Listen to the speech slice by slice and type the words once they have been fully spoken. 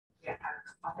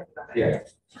Yeah.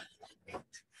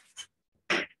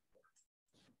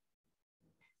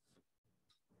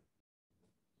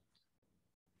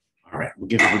 All right, we'll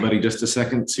give everybody just a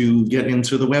second to get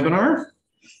into the webinar.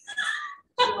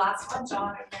 The last one,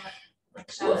 John,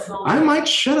 I might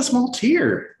shed a small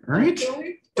tear. All right,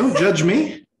 don't judge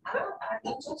me.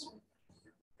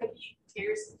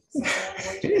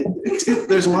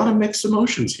 There's a lot of mixed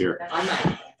emotions here.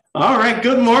 All right,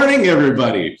 good morning,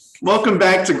 everybody. Welcome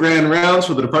back to Grand Rounds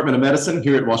for the Department of Medicine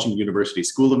here at Washington University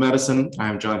School of Medicine.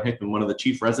 I'm John Hickman, one of the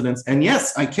chief residents. And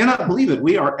yes, I cannot believe it.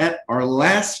 We are at our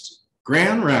last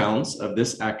Grand Rounds of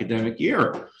this academic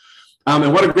year.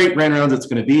 And what a great Grand Rounds it's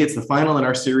going to be. It's the final in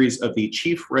our series of the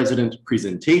chief resident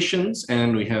presentations.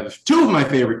 And we have two of my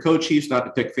favorite co-chiefs, not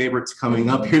to pick favorites, coming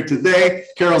up here today.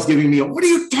 Carol's giving me a, what are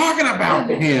you talking about?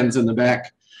 Hands in the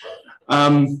back.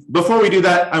 Before we do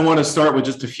that, I want to start with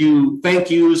just a few thank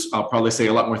yous. I'll probably say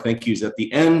a lot more thank yous at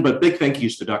the end, but big thank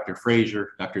yous to Dr.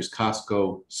 Frazier, Drs.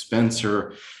 Costco,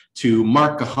 Spencer, to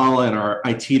Mark Kahala in our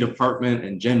IT department,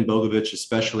 and Jen Bogovich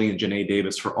especially, and Janae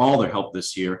Davis for all their help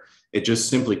this year. It just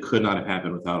simply could not have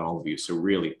happened without all of you, so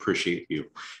really appreciate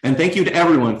you. And thank you to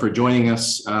everyone for joining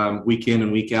us week in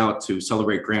and week out to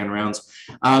celebrate Grand Rounds.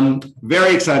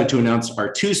 Very excited to announce our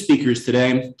two speakers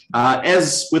today.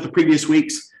 As with the previous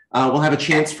weeks, we'll have a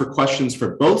chance for questions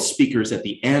for both speakers at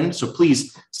the end. So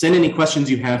please send any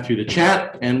questions you have through the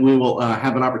chat, and we will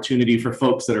have an opportunity for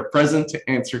folks that are present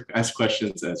to ask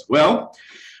questions as well.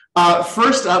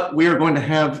 First up, we are going to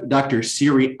have Dr.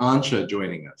 Siri Ancha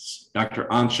joining us. Dr.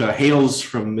 Ancha hails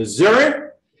from Missouri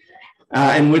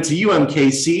and went to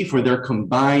UMKC for their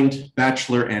combined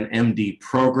Bachelor and MD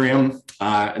program.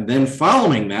 And then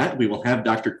following that, we will have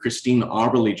Dr. Christine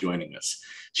Auberle joining us.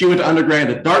 She went to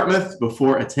undergrad at Dartmouth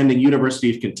before attending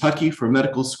University of Kentucky for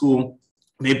medical school.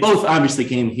 They both obviously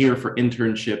came here for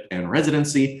internship and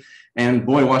residency. And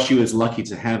boy, WashU is lucky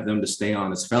to have them to stay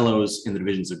on as fellows in the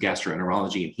divisions of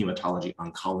gastroenterology and hematology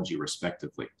oncology,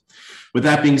 respectively. With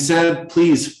that being said,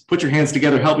 please put your hands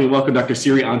together. Help me welcome Dr.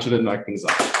 Siri Ancha to knock things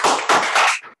off.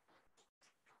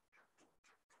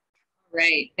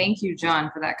 Great. Thank you,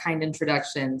 John, for that kind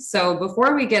introduction. So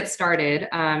before we get started,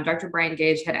 Dr. Brian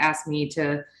Gage had asked me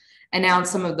to announce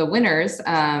some of the winners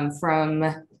from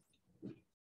the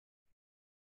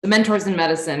Mentors in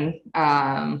Medicine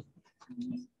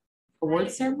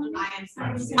award ceremony?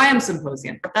 I am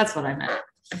symposium. That's what I meant.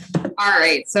 All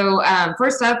right. So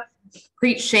first up,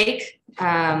 Preet Sheikh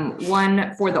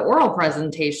won for the oral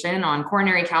presentation on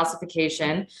coronary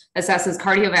calcification, assesses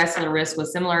cardiovascular risk with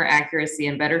similar accuracy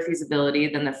and better feasibility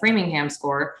than the Framingham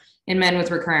score in men with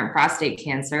recurrent prostate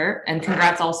cancer. And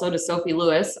congrats also to Sophie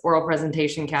Lewis, oral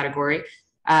presentation category,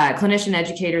 clinician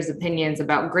educators' opinions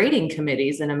about grading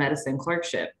committees in a medicine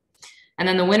clerkship. And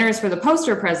then the winners for the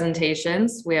poster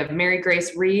presentations, we have Mary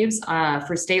Grace Reeves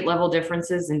for state level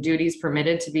differences in duties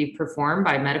permitted to be performed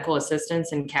by medical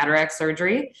assistants in cataract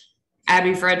surgery,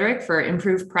 Abby Frederick for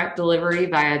improved PrEP delivery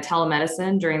via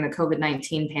telemedicine during the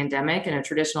COVID-19 pandemic in a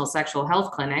traditional sexual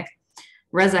health clinic,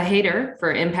 Reza Haider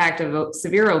for impact of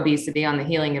severe obesity on the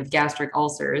healing of gastric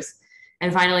ulcers,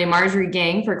 and finally, Marjorie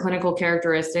Gang for clinical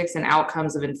characteristics and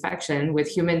outcomes of infection with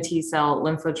human T-cell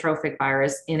lymphotrophic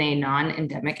virus in a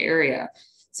non-endemic area.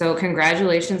 So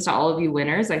congratulations to all of you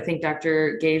winners. I think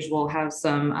Dr. Gage will have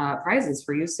some prizes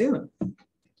for you soon.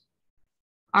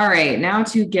 All right, now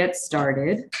to get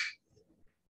started.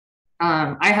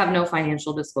 I have no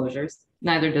financial disclosures,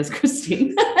 neither does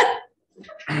Christine.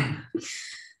 All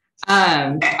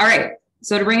right,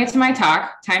 so to bring it to my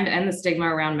talk, time to end the stigma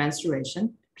around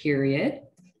menstruation. Period.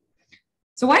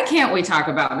 So why can't we talk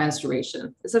about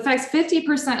menstruation? This affects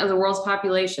 50% of the world's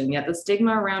population, yet the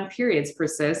stigma around periods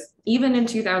persists even in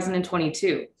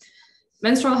 2022.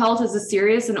 Menstrual health is a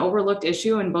serious and overlooked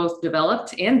issue in both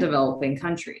developed and developing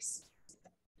countries.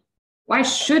 Why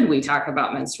should we talk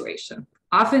about menstruation?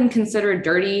 Often considered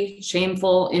dirty,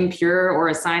 shameful, impure, or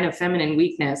a sign of feminine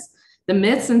weakness, the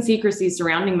myths and secrecies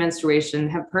surrounding menstruation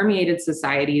have permeated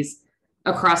societies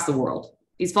across the world.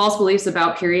 These false beliefs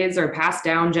about periods are passed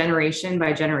down generation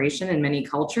by generation in many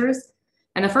cultures.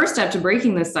 And the first step to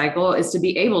breaking this cycle is to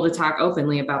be able to talk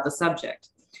openly about the subject.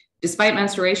 Despite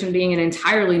menstruation being an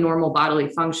entirely normal bodily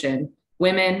function,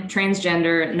 women,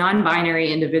 transgender,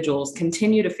 non-binary individuals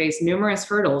continue to face numerous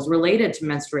hurdles related to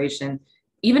menstruation,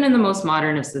 even in the most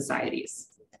modern of societies.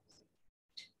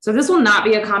 So this will not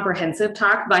be a comprehensive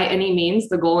talk by any means.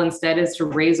 The goal instead is to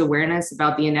raise awareness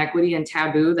about the inequity and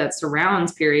taboo that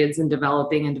surrounds periods in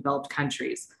developing and developed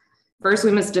countries. First, we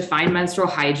must define menstrual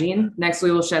hygiene. Next, we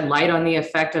will shed light on the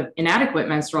effect of inadequate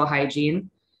menstrual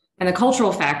hygiene and the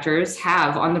cultural factors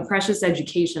have on the precious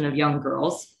education of young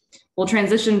girls. We'll We'll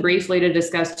transition briefly to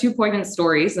discuss 2 poignant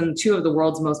stories in 2 of the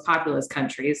world's most populous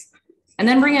countries, and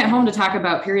then bring it home to talk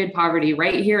about period poverty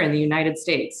right here in the United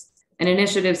States and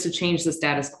initiatives to change the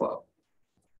status quo.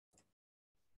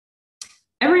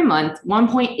 Every month,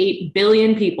 1.8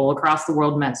 billion people across the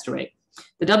world menstruate.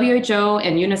 The WHO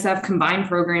and UNICEF combined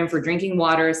program for drinking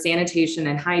water, sanitation,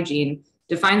 and hygiene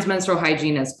defines menstrual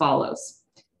hygiene as follows: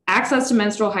 access to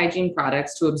menstrual hygiene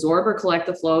products to absorb or collect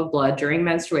the flow of blood during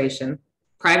menstruation,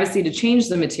 privacy to change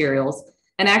the materials,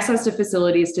 and access to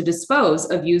facilities to dispose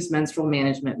of used menstrual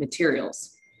management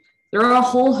materials. There are a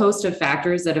whole host of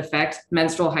factors that affect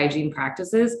menstrual hygiene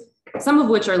practices, some of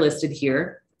which are listed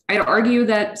here. I'd argue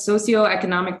that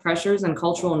socioeconomic pressures and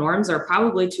cultural norms are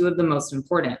probably 2 of the most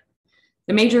important.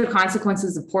 The major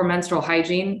consequences of poor menstrual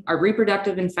hygiene are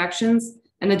reproductive infections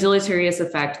and the deleterious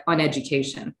effect on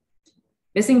education.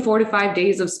 Missing 4 to 5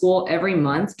 days of school every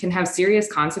month can have serious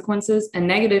consequences and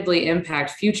negatively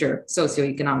impact future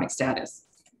socioeconomic status.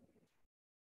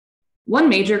 One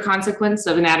major consequence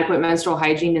of inadequate menstrual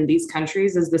hygiene in these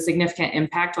countries is the significant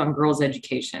impact on girls'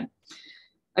 education.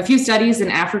 A few studies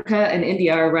in Africa and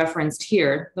India are referenced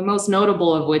here, the most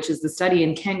notable of which is the study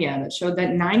in Kenya that showed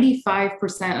that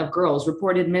 95% of girls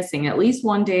reported missing at least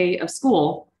 1 day of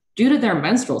school due to their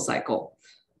menstrual cycle.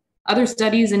 Other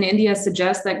studies in India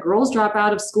suggest that girls drop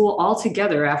out of school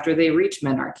altogether after they reach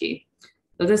menarche.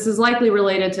 So this is likely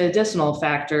related to additional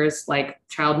factors like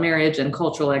child marriage and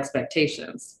cultural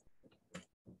expectations.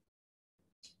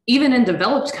 Even in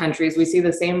developed countries, we see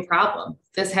the same problem.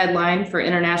 This headline for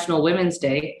International Women's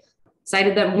Day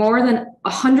cited that more than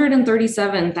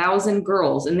 137,000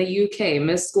 girls in the UK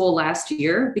missed school last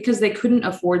year because they couldn't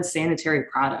afford sanitary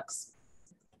products.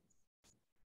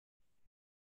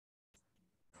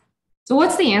 So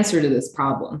what's the answer to this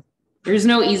problem? There's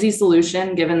no easy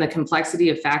solution given the complexity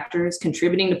of factors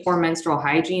contributing to poor menstrual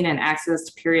hygiene and access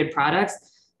to period products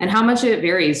and how much it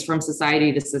varies from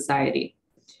society to society.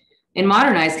 In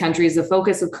modernized countries, the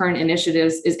focus of current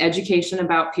initiatives is education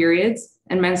about periods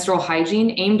and menstrual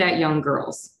hygiene aimed at young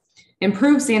girls.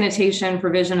 Improved sanitation,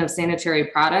 provision of sanitary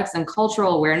products, and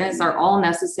cultural awareness are all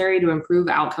necessary to improve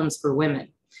outcomes for women.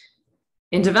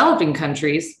 In developed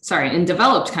countries,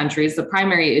 the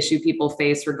primary issue people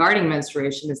face regarding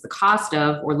menstruation is the cost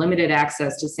of or limited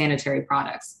access to sanitary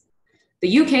products.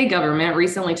 The UK government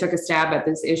recently took a stab at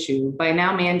this issue by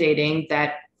now mandating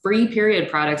that free period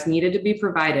products needed to be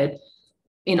provided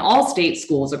in all state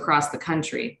schools across the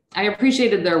country. I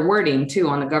appreciated their wording too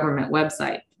on the government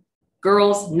website.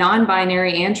 Girls,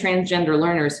 non-binary, and transgender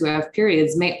learners who have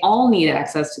periods may all need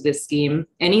access to this scheme.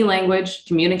 Any language,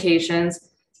 communications,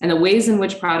 and the ways in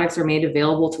which products are made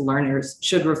available to learners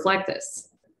should reflect this.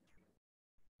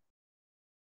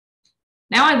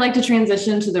 Now I'd like to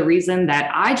transition to the reason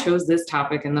that I chose this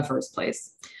topic in the first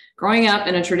place. Growing up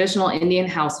in a traditional Indian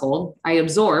household, I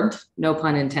absorbed, no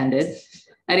pun intended,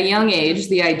 at a young age,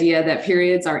 the idea that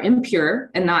periods are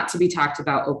impure and not to be talked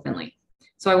about openly.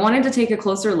 So I wanted to take a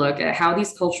closer look at how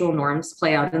these cultural norms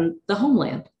play out in the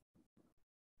homeland.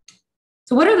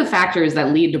 So what are the factors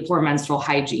that lead to poor menstrual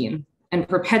hygiene and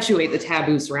perpetuate the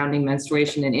taboo surrounding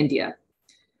menstruation in India?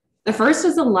 The first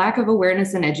is a lack of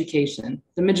awareness and education.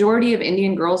 The majority of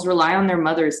Indian girls rely on their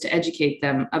mothers to educate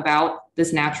them about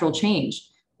this natural change,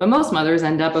 but most mothers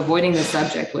end up avoiding the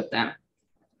subject with them.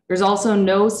 There's also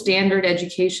no standard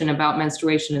education about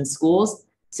menstruation in schools,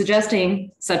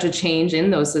 suggesting such a change in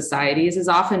those societies is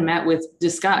often met with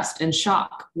disgust and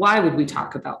shock. Why would we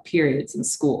talk about periods in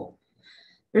school?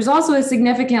 There's also a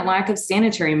significant lack of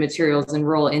sanitary materials in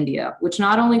rural India, which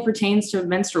not only pertains to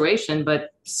menstruation,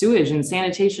 but sewage and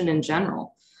sanitation in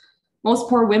general. Most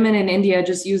poor women in India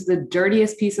just use the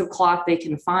dirtiest piece of cloth they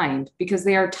can find because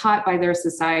they are taught by their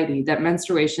society that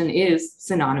menstruation is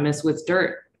synonymous with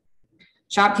dirt.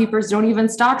 Shopkeepers don't even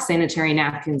stock sanitary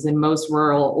napkins in most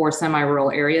rural or semi-rural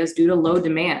areas due to low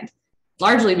demand,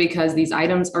 largely because these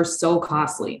items are so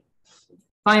costly.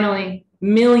 Finally,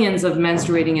 millions of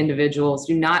menstruating individuals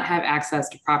do not have access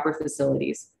to proper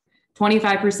facilities.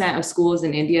 25% of schools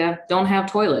in India don't have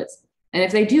toilets. And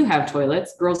if they do have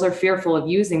toilets, girls are fearful of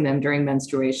using them during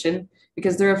menstruation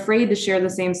because they're afraid to share the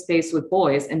same space with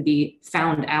boys and be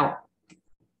found out.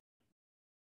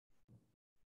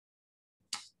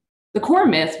 The core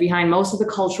myth behind most of the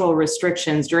cultural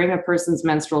restrictions during a person's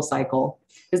menstrual cycle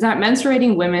is that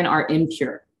menstruating women are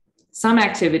impure. Some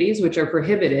activities which are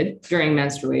prohibited during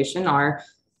menstruation are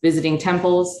visiting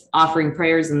temples, offering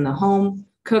prayers in the home,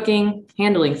 cooking,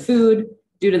 handling food,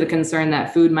 due to the concern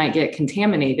that food might get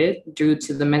contaminated due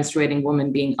to the menstruating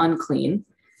woman being unclean,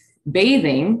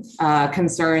 bathing,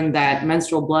 concern that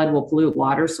menstrual blood will pollute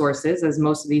water sources, as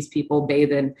most of these people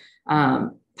bathe in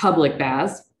public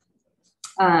baths,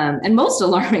 And most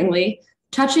alarmingly,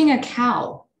 touching a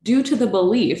cow due to the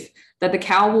belief that the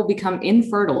cow will become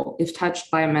infertile if touched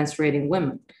by a menstruating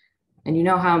woman. And you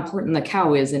know how important the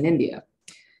cow is in India.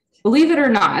 Believe it or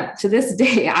not, to this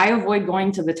day, I avoid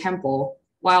going to the temple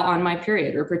while on my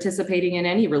period or participating in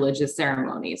any religious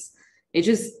ceremonies. It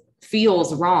just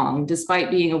feels wrong.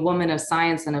 Despite being a woman of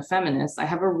science and a feminist, I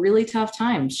have a really tough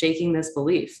time shaking this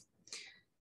belief.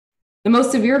 The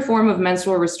most severe form of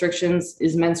menstrual restrictions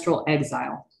is menstrual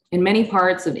exile. In many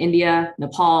parts of India,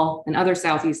 Nepal, and other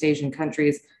Southeast Asian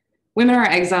countries, women are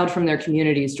exiled from their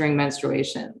communities during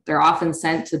menstruation. They're often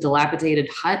sent to dilapidated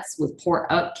huts with poor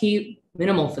upkeep,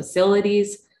 minimal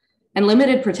facilities, and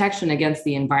limited protection against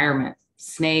the environment,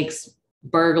 snakes,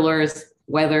 burglars,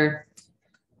 weather.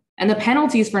 And the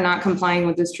penalties for not complying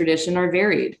with this tradition are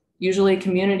varied, usually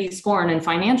community scorn and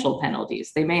financial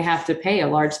penalties. They may have to pay a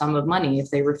large sum of money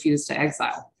if they refuse to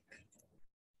exile.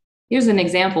 Here's an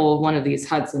example of one of these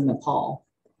huts in Nepal.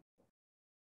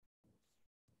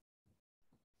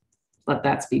 Let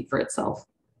that speak for itself.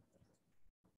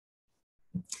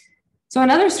 So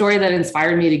another story that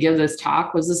inspired me to give this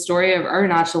talk was the story of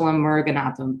Arunachalam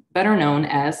Muruganatham, better known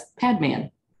as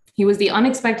Padman. He was the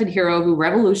unexpected hero who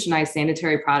revolutionized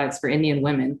sanitary products for Indian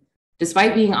women,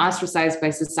 despite being ostracized by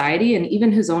society and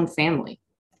even his own family.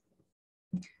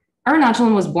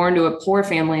 Arunachalam was born to a poor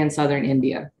family in southern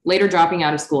India, later dropping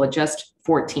out of school at just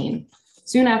 14.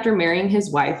 Soon after marrying his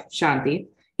wife, Shanti,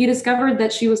 he discovered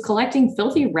that she was collecting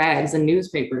filthy rags and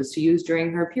newspapers to use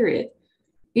during her period.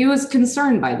 He was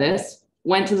concerned by this,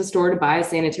 went to the store to buy a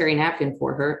sanitary napkin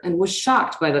for her, and was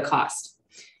shocked by the cost.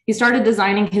 He started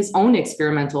designing his own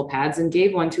experimental pads and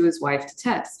gave one to his wife to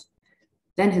test.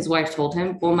 Then his wife told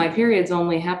him, well, my periods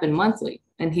only happen monthly.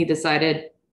 And he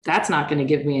decided, that's not going to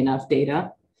give me enough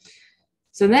data.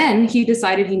 So then he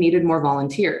decided he needed more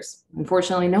volunteers.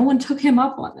 Unfortunately, no one took him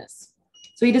up on this.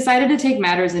 So he decided to take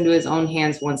matters into his own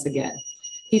hands once again.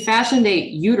 He fashioned a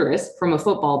uterus from a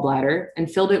football bladder and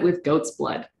filled it with goat's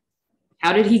blood.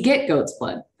 How did he get goat's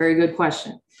blood? Very good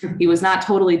question. He was not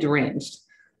totally deranged.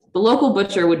 The local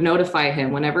butcher would notify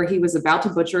him whenever he was about to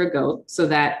butcher a goat so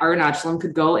that Arunachalam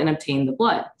could go and obtain the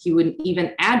blood. He would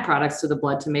even add products to the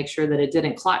blood to make sure that it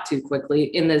didn't clot too quickly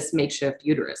in this makeshift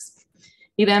uterus.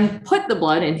 He then put the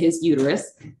blood in his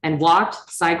uterus and walked,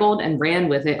 cycled, and ran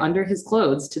with it under his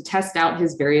clothes to test out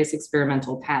his various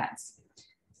experimental pads.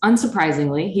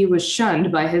 Unsurprisingly, he was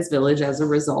shunned by his village as a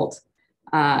result.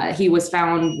 He was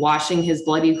found washing his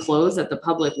bloody clothes at the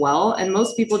public well, and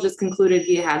most people just concluded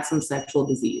he had some sexual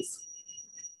disease.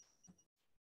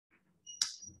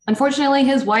 Unfortunately,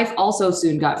 his wife also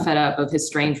soon got fed up of his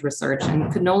strange research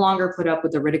and could no longer put up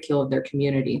with the ridicule of their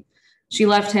community. She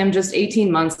left him just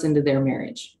 18 months into their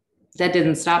marriage. That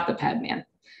didn't stop the pad man.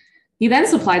 He then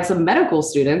supplied some medical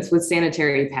students with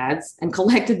sanitary pads and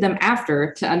collected them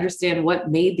after to understand what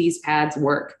made these pads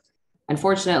work.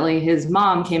 Unfortunately, his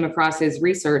mom came across his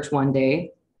research one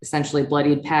day, essentially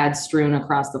bloodied pads strewn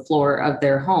across the floor of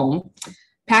their home,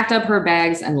 packed up her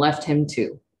bags and left him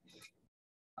too.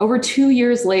 Over 2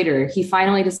 years later, he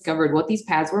finally discovered what these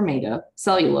pads were made of,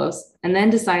 cellulose, and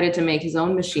then decided to make his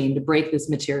own machine to break this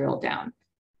material down.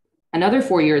 Another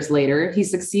 4 years later, he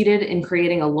succeeded in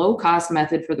creating a low-cost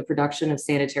method for the production of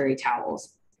sanitary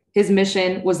towels. His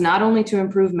mission was not only to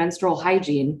improve menstrual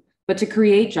hygiene, but to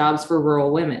create jobs for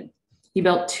rural women. He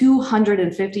built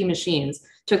 250 machines,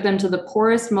 took them to the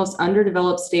poorest, most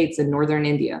underdeveloped states in northern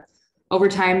India. Over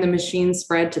time, the machines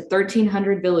spread to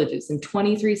 1,300 villages in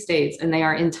 23 states, and they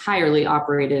are entirely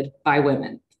operated by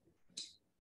women.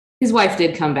 His wife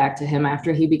did come back to him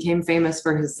after he became famous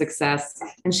for his success,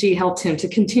 and she helped him to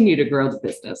continue to grow the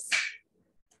business.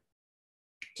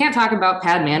 Can't talk about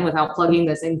Padman without plugging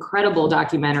this incredible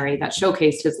documentary that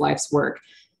showcased his life's work.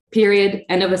 Period,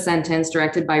 End of a Sentence,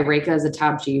 directed by Rekha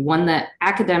Zatabji, won the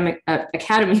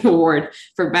Academy Award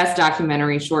for Best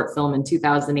Documentary Short Film in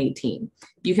 2018.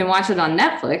 You can watch it on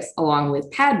Netflix, along with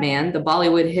Padman, the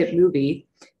Bollywood hit movie,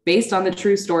 based on the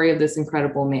true story of this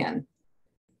incredible man.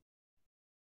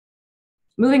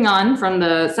 Moving on from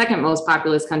the second most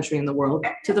populous country in the world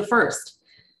to the first.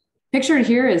 Pictured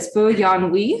here is Fu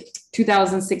Yanhui,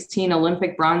 2016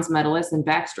 Olympic bronze medalist in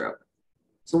backstroke.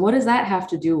 So what does that have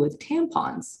to do with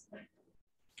tampons?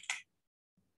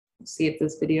 Let's see if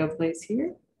this video plays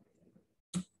here.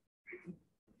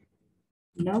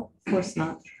 No, of course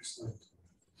not.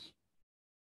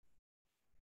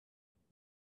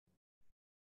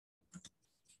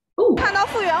 看到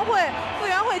傅园慧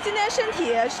今天身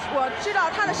体，我知道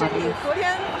她的身体昨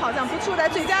天好像不处在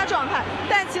最佳状态，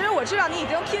但其实我知道你已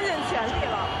经拼尽全力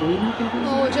了。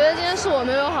我觉得今天是我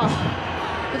没有好，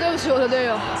对不起我的队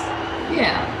友。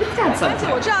Yeah, it's got 而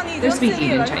且我知 subtext. 道你已经 They're 尽 speaking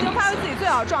力 in 了，已经 Chinese. 发挥自己最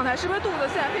好的状态，是不是肚子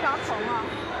现在非常疼啊？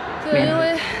对，因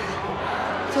为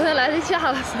昨天来例假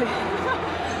了，所以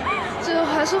就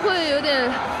还是会有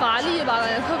点乏力吧，感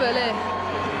觉特别累。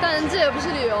但这也不是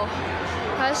理由，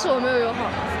还是我没有游好。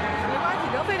没关系，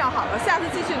已经非常好了，下次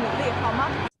继续努力，好吗？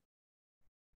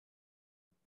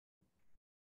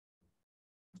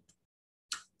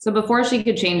 So before she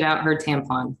could change out her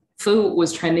tampon, Fu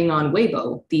was trending on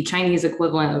Weibo, the Chinese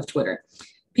equivalent of Twitter.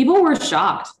 People were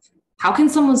shocked. How can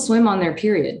someone swim on their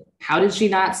period? How did she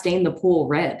not stain the pool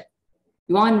red?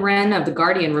 Yuan Ren of The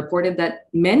Guardian reported that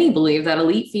many believe that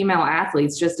elite female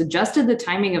athletes just adjusted the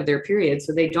timing of their period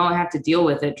so they don't have to deal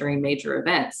with it during major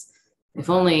events. If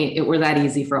only it were that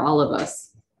easy for all of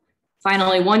us.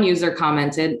 Finally, one user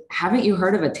commented, "Haven't you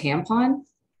heard of a tampon?"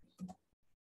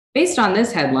 Based on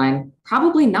this headline,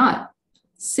 probably not.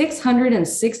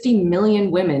 660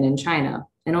 million women in China,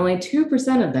 and only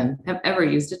 2% of them have ever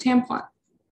used a tampon.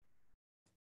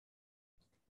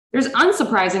 There's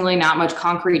unsurprisingly not much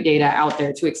concrete data out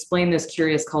there to explain this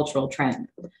curious cultural trend.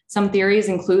 Some theories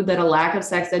include that a lack of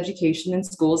sex education in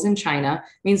schools in China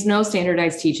means no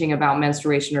standardized teaching about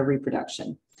menstruation or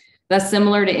reproduction. Thus,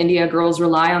 similar to India, girls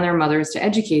rely on their mothers to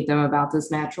educate them about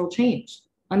this natural change.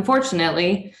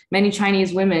 Unfortunately, many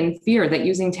Chinese women fear that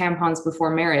using tampons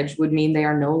before marriage would mean they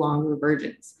are no longer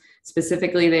virgins.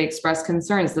 Specifically, they express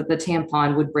concerns that the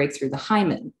tampon would break through the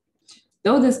hymen.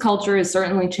 Though this culture is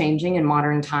certainly changing in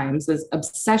modern times, this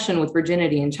obsession with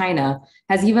virginity in China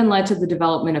has even led to the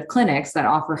development of clinics that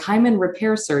offer hymen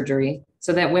repair surgery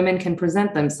so that women can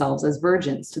present themselves as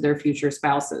virgins to their future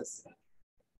spouses.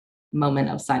 Moment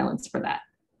of silence for that.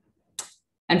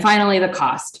 And finally, the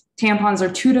cost. Tampons are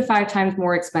 2 to 5 times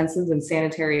more expensive than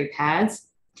sanitary pads,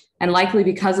 and likely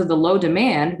because of the low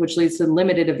demand, which leads to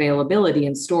limited availability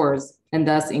in stores and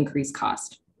thus increased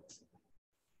cost.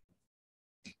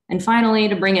 And finally,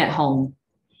 to bring it home,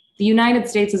 the United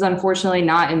States is unfortunately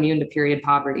not immune to period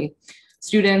poverty.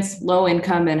 Students,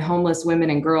 low-income and homeless women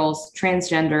and girls,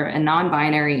 transgender and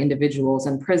non-binary individuals,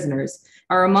 and prisoners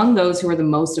are among those who are the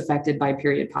most affected by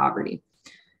period poverty.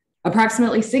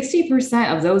 Approximately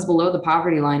 60% of those below the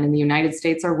poverty line in the United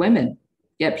States are women,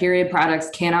 yet period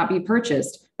products cannot be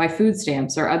purchased by food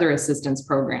stamps or other assistance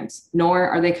programs, nor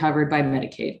are they covered by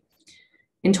Medicaid.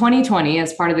 In 2020,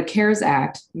 as part of the CARES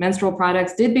Act, menstrual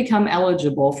products did become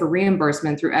eligible for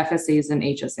reimbursement through FSAs and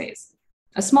HSAs,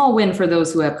 a small win for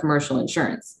those who have commercial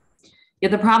insurance.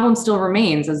 Yet the problem still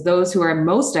remains, as those who are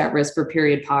most at risk for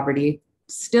period poverty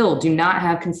still do not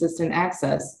have consistent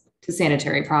access to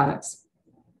sanitary products.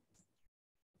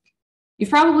 You've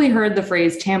probably heard the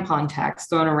phrase tampon tax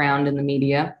thrown around in the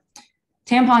media.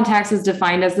 Tampon tax is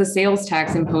defined as the sales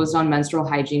tax imposed on menstrual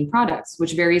hygiene products,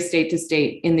 which varies state to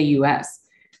state in the US.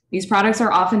 These products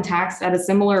are often taxed at a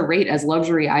similar rate as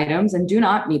luxury items and do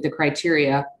not meet the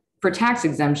criteria for tax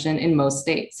exemption in most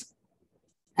states.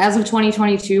 As of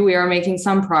 2022, we are making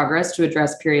some progress to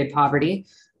address period poverty,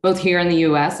 both here in the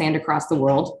US and across the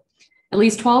world. At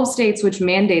least 12 states which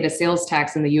mandate a sales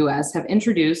tax in the US have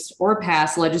introduced or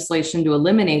passed legislation to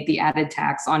eliminate the added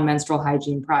tax on menstrual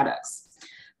hygiene products.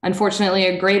 Unfortunately,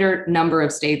 a greater number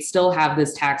of states still have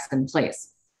this tax in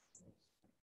place.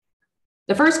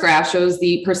 The first graph shows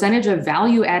the percentage of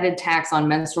value-added tax on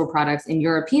menstrual products in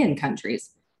European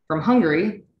countries, from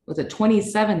Hungary with a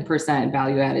 27%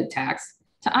 value-added tax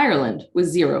to Ireland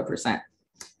with 0%.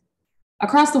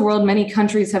 Across the world, many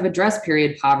countries have addressed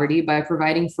period poverty by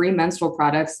providing free menstrual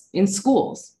products in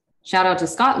schools. Shout out to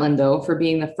Scotland, though, for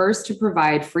being the first to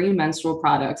provide free menstrual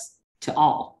products to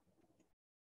all.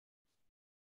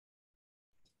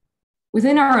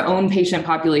 Within our own patient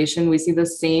population, we see the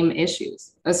same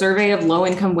issues. A survey of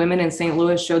low-income women in St.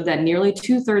 Louis showed that nearly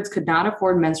 2/3 could not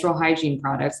afford menstrual hygiene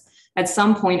products at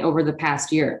some point over the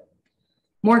past year.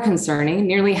 More concerning,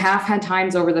 nearly half had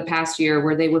times over the past year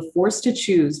where they were forced to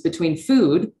choose between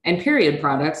food and period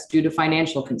products due to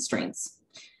financial constraints.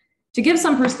 To give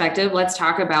some perspective, let's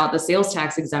talk about the sales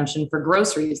tax exemption for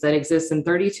groceries that exists in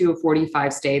 32 of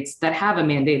 45 states that have a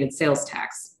mandated sales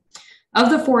tax. Of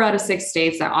the 4 out of 6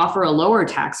 states that offer a lower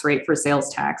tax rate for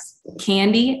sales tax,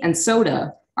 candy and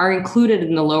soda are included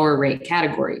in the lower rate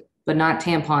category, but not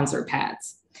tampons or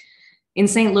pads. In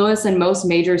St. Louis and most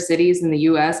major cities in the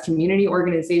US, community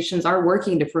organizations are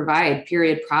working to provide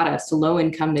period products to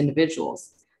low-income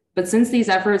individuals. But since these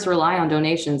efforts rely on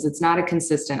donations, it's not a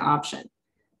consistent option.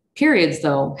 Periods,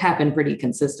 though, happen pretty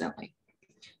consistently.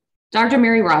 Dr.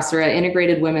 Mary Rosser at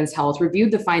Integrated Women's Health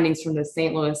reviewed the findings from the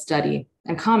St. Louis study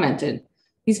and commented,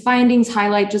 "These findings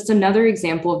highlight just another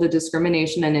example of the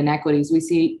discrimination and inequities we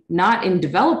see not in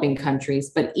developing countries,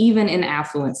 but even in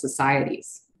affluent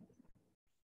societies."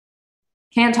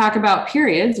 Can't talk about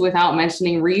periods without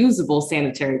mentioning reusable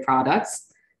sanitary products.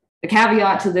 The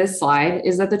caveat to this slide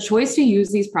is that the choice to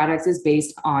use these products is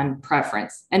based on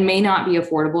preference and may not be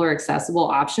affordable or accessible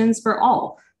options for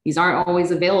all. These aren't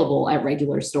always available at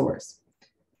regular stores.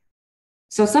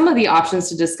 So some of the options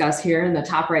to discuss here in the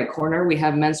top right corner, we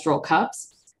have menstrual cups.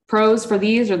 Pros for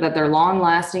these are that they're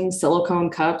long-lasting silicone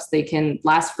cups. They can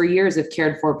last for years if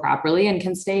cared for properly and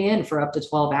can stay in for up to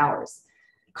 12 hours.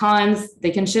 Cons,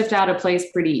 they can shift out of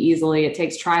place pretty easily. It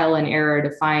takes trial and error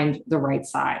to find the right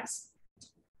size.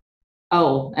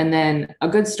 Oh, and then a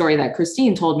good story that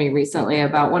Christine told me recently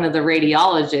about one of the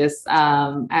radiologists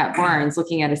at Barnes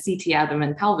looking at a CT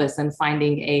abdomen pelvis and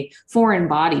finding a foreign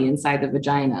body inside the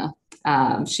vagina.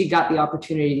 She got the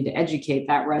opportunity to educate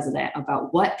that resident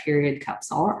about what period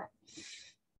cups are.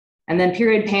 And then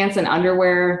period pants and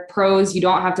underwear. Pros, you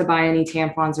don't have to buy any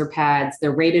tampons or pads.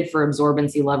 They're rated for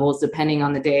absorbency levels depending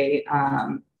on the day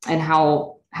and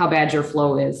how bad your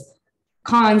flow is.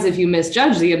 Cons, if you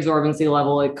misjudge the absorbency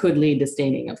level, it could lead to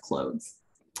staining of clothes.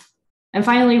 And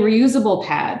finally, reusable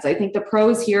pads. I think the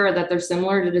pros here are that they're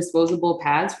similar to disposable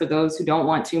pads for those who don't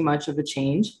want too much of a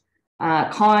change.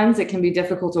 Cons, it can be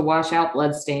difficult to wash out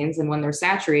blood stains, and when they're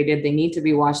saturated, they need to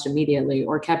be washed immediately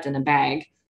or kept in a bag.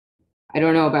 I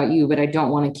don't know about you, but I don't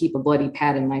want to keep a bloody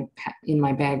pad in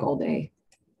my bag all day.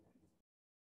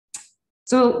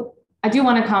 So I do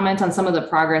want to comment on some of the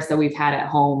progress that we've had at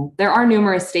home. There are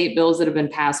numerous state bills that have been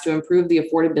passed to improve the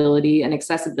affordability and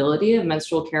accessibility of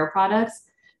menstrual care products.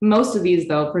 Most of these,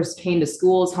 though, pertain to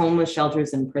schools, homeless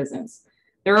shelters, and prisons.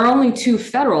 There are only 2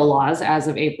 federal laws as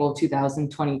of April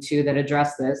 2022 that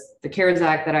address this: the CARES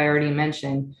Act that I already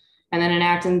mentioned, and then an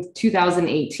act in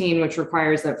 2018, which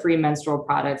requires that free menstrual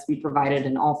products be provided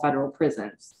in all federal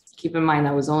prisons. Keep in mind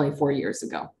that was only 4 years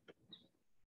ago.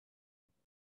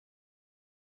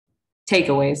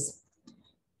 Takeaways.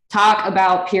 Talk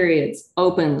about periods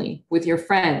openly with your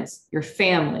friends, your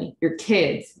family, your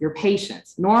kids, your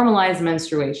patients. Normalize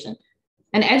menstruation.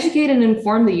 And educate and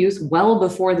inform the youth well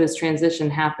before this transition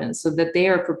happens so that they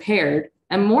are prepared,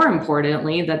 and more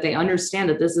importantly, that they understand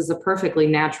that this is a perfectly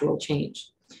natural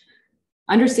change.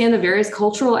 Understand the various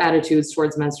cultural attitudes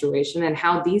towards menstruation and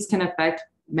how these can affect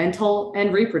mental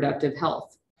and reproductive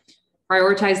health.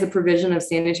 Prioritize the provision of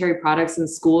sanitary products in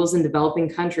schools in developing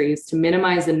countries to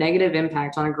minimize the negative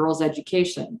impact on a girl's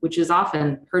education, which is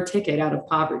often her ticket out of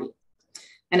poverty.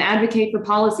 And advocate for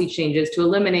policy changes to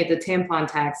eliminate the tampon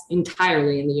tax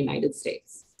entirely in the United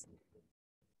States.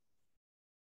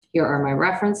 Here are my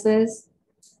references.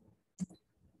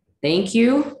 Thank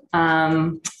you.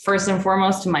 First and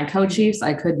foremost to my co-chiefs.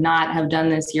 I could not have done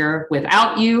this year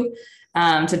without you.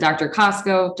 To Dr.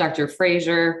 Costco, Dr.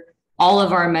 Frazier, all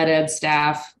of our med-ed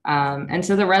staff, and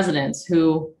to the residents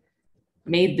who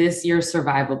made this year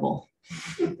survivable.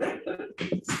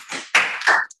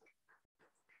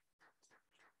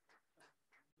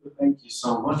 Thank you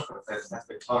so much for a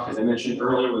fantastic talk. As I mentioned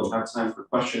earlier, we'll have time for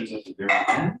questions at the very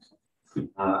end.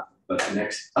 But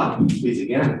next up, please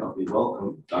again, help me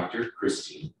welcome Dr.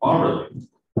 Christine Auberle.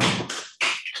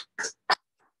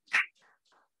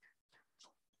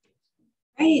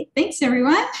 Great, thanks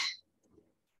everyone.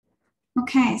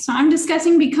 Okay, so I'm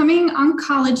discussing Becoming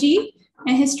Oncology,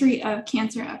 a history of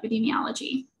cancer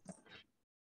epidemiology.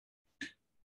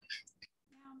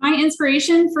 My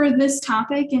inspiration for this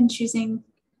topic and choosing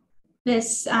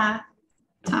this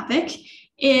topic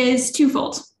is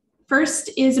twofold.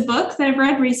 First is a book that I've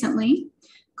read recently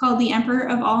called The Emperor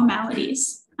of All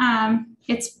Maladies.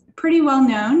 It's pretty well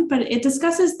known, but it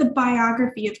discusses the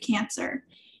biography of cancer.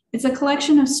 It's a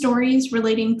collection of stories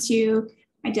relating to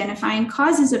identifying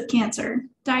causes of cancer,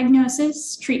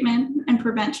 diagnosis, treatment, and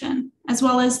prevention, as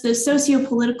well as the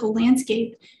socio-political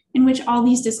landscape in which all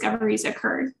these discoveries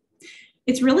occurred.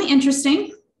 It's really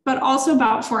interesting, but also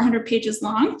about 400 pages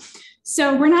long.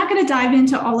 So we're not going to dive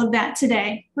into all of that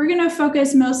today. We're going to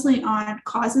focus mostly on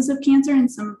causes of cancer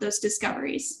and some of those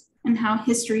discoveries and how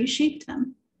history shaped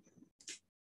them.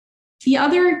 The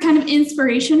other kind of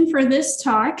inspiration for this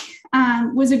talk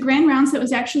was a grand rounds that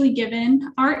was actually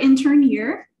given our intern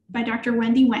year by Dr.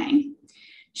 Wendy Wang.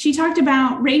 She talked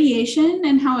about radiation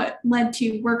and how it led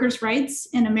to workers' rights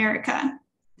in America.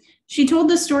 She told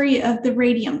the story of the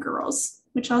radium girls,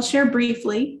 which I'll share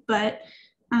briefly, but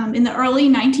in the early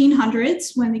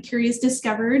 1900s, when the Curies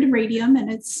discovered radium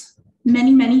and its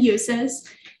many, many uses,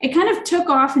 it kind of took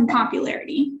off in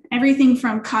popularity. Everything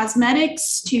from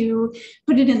cosmetics to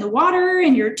put it in the water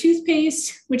in your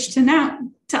toothpaste, which to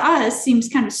us seems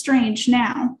kind of strange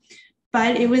now,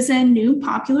 but it was a new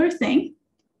popular thing.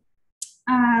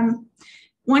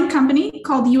 One company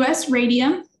called US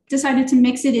Radium decided to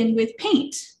mix it in with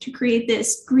paint to create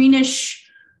this greenish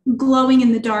glowing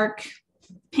in the dark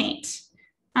paint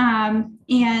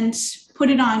and put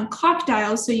it on clock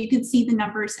dials so you could see the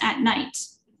numbers at night.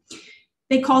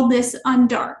 They called this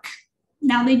undark.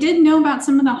 Now, they did know about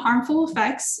some of the harmful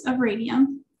effects of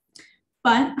radium,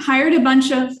 but hired a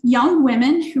bunch of young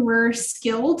women who were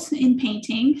skilled in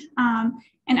painting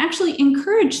and actually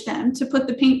encouraged them to put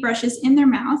the paintbrushes in their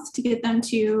mouth to get them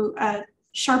to a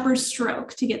sharper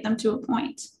stroke, to get them to a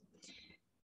point.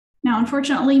 Now,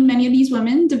 unfortunately, many of these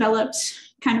women developed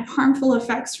kind of harmful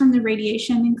effects from the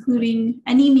radiation, including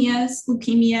anemias,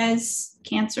 leukemias,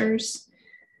 cancers.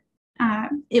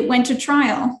 It went to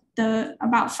trial.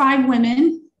 About 5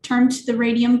 women, termed the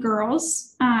Radium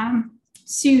Girls,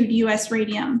 sued US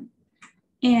Radium.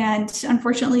 And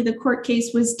unfortunately, the court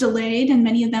case was delayed and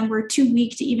many of them were too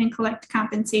weak to even collect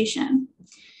compensation.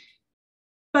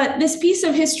 But this piece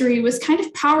of history was kind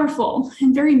of powerful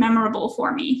and very memorable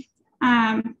for me.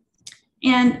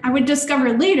 And I would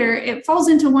discover later, it falls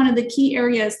into one of the key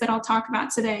areas that I'll talk about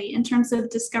today in terms of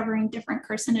discovering different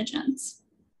carcinogens.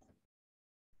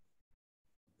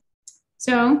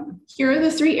 So here are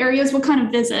the 3 areas we'll kind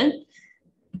of visit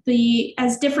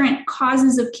as different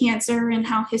causes of cancer and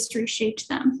how history shaped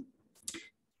them.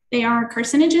 They are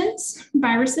carcinogens,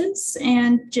 viruses,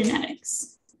 and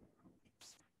genetics.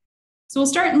 So we'll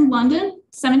start in London,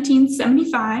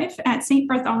 1775 at St.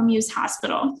 Bartholomew's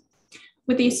Hospital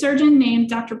with a surgeon named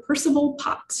Dr. Percival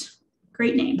Pott.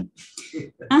 Great name.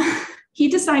 He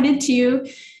decided to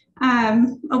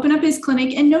open up his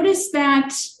clinic and noticed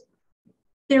that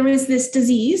there was this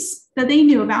disease that they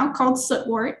knew about called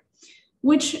sootwort,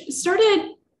 which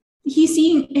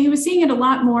he was seeing it a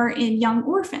lot more in young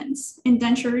orphans,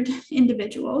 indentured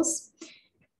individuals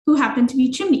who happened to be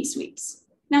chimney sweeps.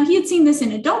 Now, he had seen this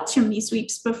in adult chimney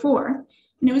sweeps before,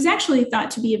 and it was actually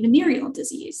thought to be a venereal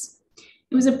disease.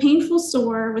 It was a painful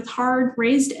sore with hard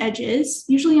raised edges,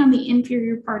 usually on the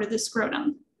inferior part of the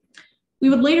scrotum. We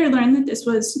would later learn that this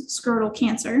was scrotal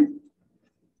cancer,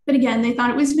 but again, they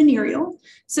thought it was venereal.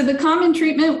 So the common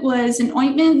treatment was an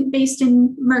ointment based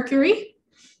in mercury,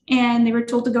 and they were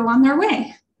told to go on their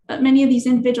way. But many of these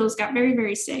individuals got very,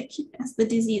 very sick as the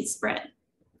disease spread.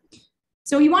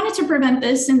 So he wanted to prevent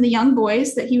this in the young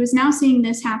boys, that he was now seeing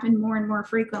this happen more and more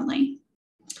frequently.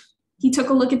 He took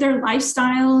a look at their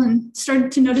lifestyle and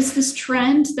started to notice this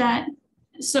trend that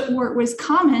sootwort was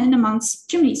common amongst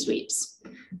chimney sweeps.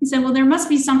 He said, well, there must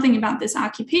be something about this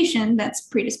occupation that's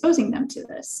predisposing them to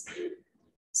this.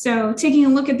 So taking a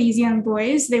look at these young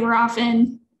boys, they were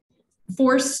often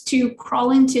forced to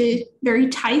crawl into very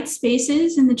tight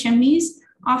spaces in the chimneys,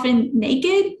 often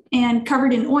naked and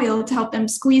covered in oil to help them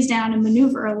squeeze down and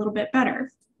maneuver a little bit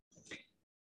better.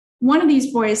 One of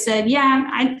these boys said,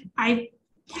 yeah, I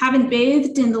haven't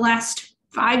bathed in the last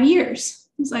 5 years.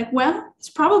 He's like, well, it's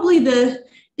probably the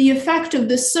effect of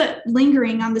the soot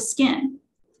lingering on the skin.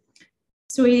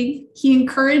 So he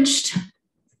encouraged,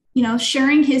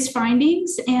 sharing his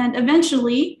findings, and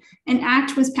eventually an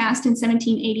act was passed in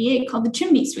 1788 called the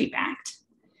Chimney Sweep Act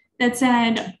that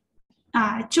said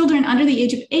children under the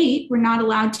age of 8 were not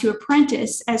allowed to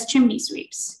apprentice as chimney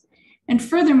sweeps, and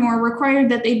furthermore required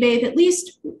that they bathe at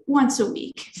least once a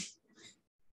week.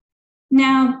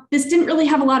 Now, this didn't really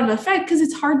have a lot of effect because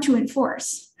it's hard to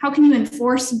enforce. How can you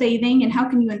enforce bathing, and how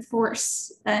can you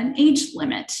enforce an age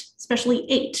limit, especially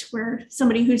 8, where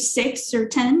somebody who's 6 or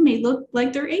 10 may look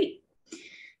like they're 8?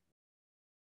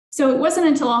 So it wasn't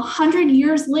until 100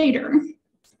 years later,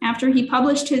 after he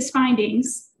published his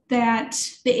findings, that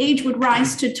the age would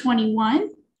rise to 21.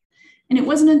 And it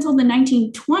wasn't until the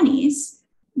 1920s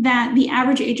that the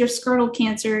average age of scrotal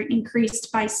cancer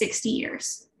increased by 60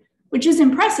 years, which is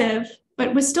impressive,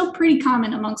 but was still pretty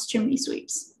common amongst chimney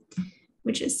sweeps,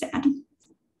 which is sad.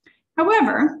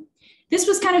 However, this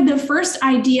was kind of the first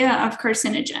idea of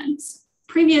carcinogens.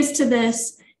 Previous to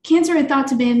this, cancer had thought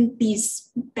to be these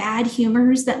bad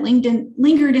humors that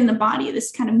lingered in the body,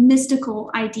 this kind of mystical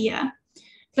idea.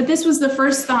 But this was the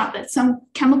first thought that some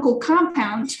chemical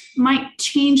compound might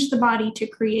change the body to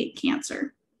create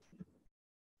cancer.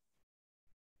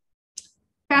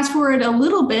 Fast forward a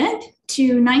little bit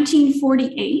to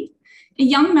 1948, a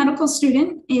young medical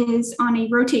student is on a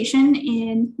rotation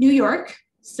in New York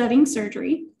studying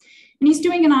surgery, and he's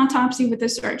doing an autopsy with a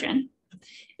surgeon.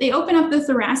 They open up the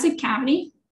thoracic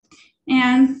cavity,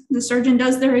 and the surgeon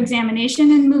does their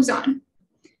examination and moves on.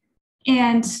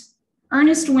 And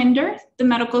Ernest Winder, the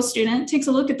medical student, takes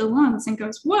a look at the lungs and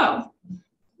goes, whoa,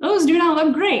 those do not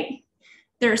look great.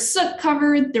 They're soot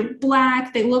covered, they're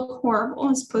black, they look horrible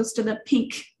as opposed to the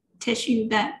pink tissue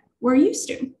that we're used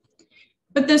to.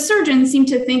 But the surgeon seemed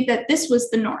to think that this was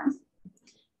the norm.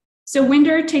 So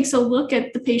Winder takes a look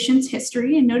at the patient's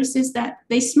history and notices that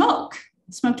they smoked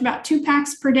about 2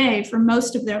 packs per day for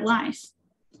most of their life.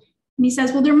 And he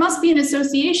says, well, there must be an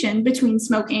association between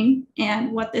smoking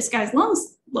and what this guy's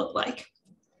lungs look like.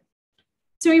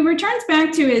 So he returns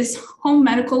back to his home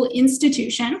medical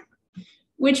institution,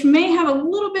 which may have a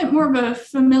little bit more of a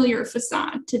familiar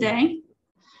facade today,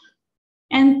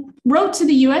 and wrote to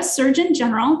the US Surgeon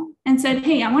General and said,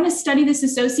 hey, I want to study this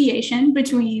association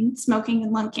between smoking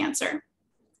and lung cancer.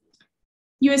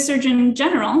 US Surgeon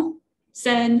General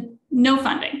said, no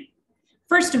funding.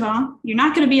 First of all, you're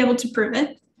not going to be able to prove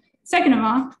it. Second of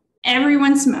all,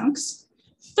 everyone smokes.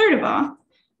 Third of all,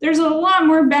 there's a lot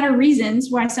more better reasons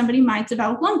why somebody might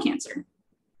develop lung cancer.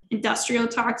 Industrial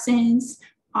toxins,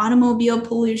 automobile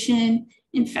pollution,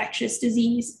 infectious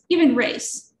disease, even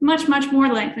race, much, much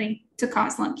more likely to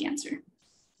cause lung cancer.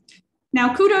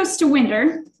 Now, kudos to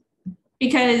Winder,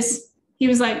 because he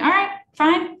was like, all right,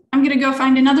 fine, I'm gonna go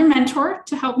find another mentor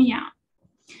to help me out.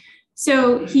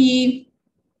 So he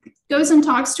goes and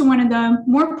talks to one of the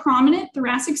more prominent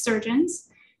thoracic surgeons,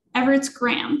 Everett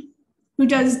Graham, who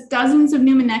does dozens of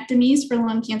pneumonectomies for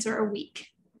lung cancer a week.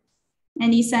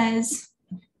 And he says,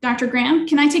 Dr. Graham,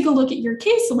 can I take a look at your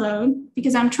caseload?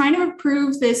 Because I'm trying to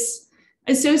prove this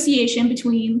association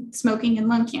between smoking and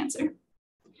lung cancer.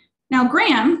 Now,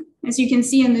 Graham, as you can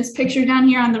see in this picture down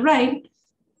here on the right,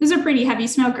 is a pretty heavy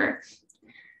smoker.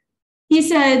 He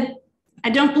said, I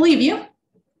don't believe you,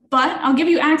 but I'll give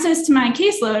you access to my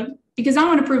caseload because I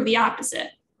want to prove the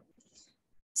opposite.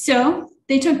 So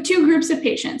they took 2 groups of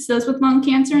patients, those with lung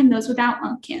cancer and those without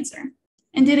lung cancer,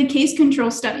 and did a case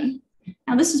control study.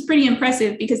 Now, this was pretty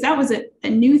impressive because that was a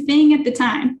new thing at the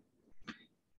time.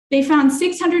 They found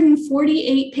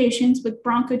 648 patients with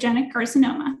bronchogenic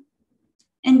carcinoma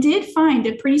and did find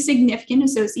a pretty significant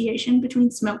association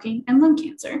between smoking and lung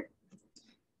cancer.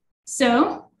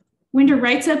 So Winder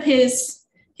writes up his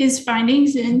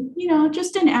findings in,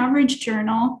 just an average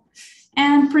journal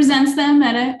and presents them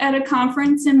at a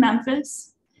conference in Memphis.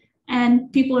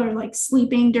 And people are like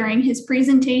sleeping during his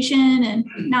presentation and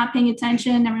not paying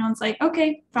attention. Everyone's like,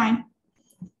 okay, fine,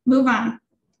 move on.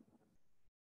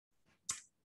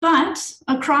 But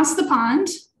across the pond,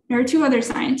 there are 2 other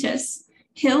scientists,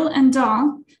 Hill and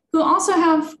Dahl, who also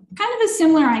have kind of a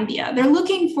similar idea. They're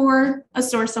looking for a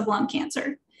source of lung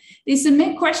cancer. They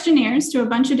submit questionnaires to a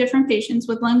bunch of different patients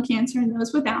with lung cancer and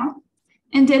those without,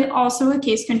 and did also a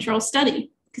case control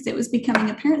study because it was becoming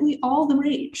apparently all the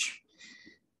rage.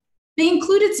 They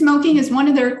included smoking as one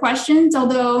of their questions,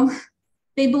 although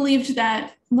they believed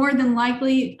that more than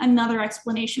likely another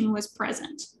explanation was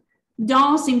present.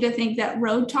 Dahl seemed to think that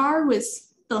road tar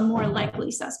was the more likely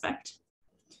suspect.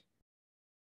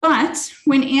 But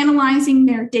when analyzing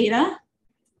their data,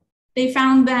 they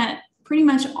found that pretty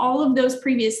much all of those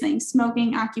previous things,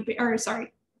 smoking,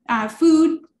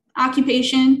 food,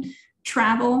 occupation,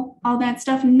 travel, all that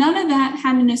stuff, none of that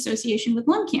had an association with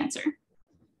lung cancer,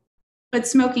 but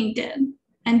smoking did.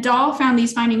 And Dahl found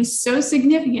these findings so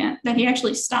significant that he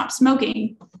actually stopped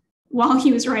smoking while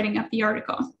he was writing up the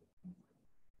article.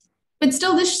 But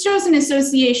still, this shows an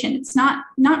association. It's not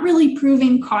really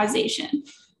proving causation.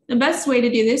 The best way to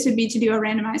do this would be to do a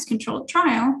randomized controlled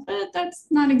trial, but that's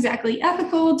not exactly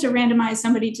ethical to randomize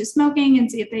somebody to smoking and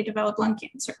see if they develop lung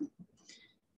cancer.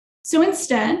 So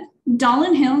instead, Dahl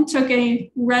and Hill took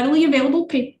a readily available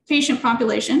patient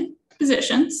population,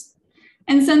 physicians,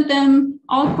 and sent them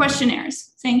all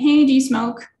questionnaires saying, hey, do you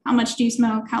smoke? How much do you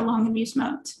smoke? How long have you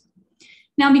smoked?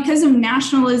 Now, because of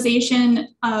nationalization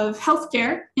of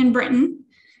healthcare in Britain,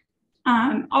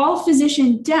 all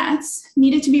physician deaths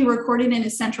needed to be recorded in a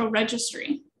central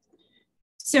registry.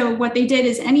 So what they did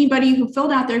is anybody who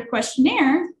filled out their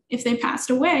questionnaire, if they passed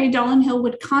away, Dahl and Hill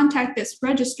would contact this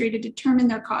registry to determine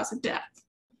their cause of death.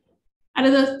 Out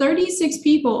of the 36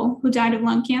 people who died of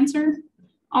lung cancer,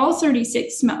 all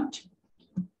 36 smoked.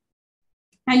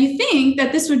 Now you think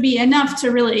that this would be enough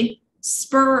to really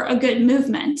spur a good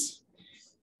movement.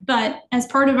 But as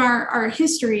part of our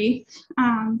history,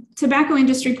 tobacco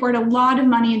industry poured a lot of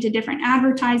money into different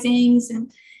advertisings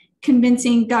and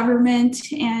convincing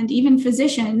government and even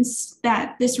physicians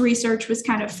that this research was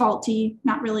kind of faulty,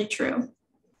 not really true.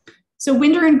 So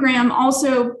Winder and Graham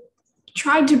also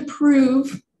tried to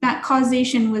prove that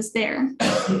causation was there.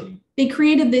 They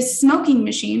created this smoking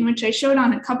machine, which I showed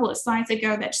on a couple of slides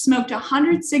ago, that smoked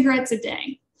 100 cigarettes a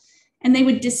day. And they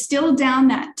would distill down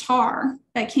that tar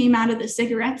that came out of the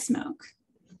cigarette smoke.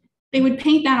 They would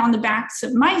paint that on the backs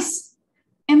of mice,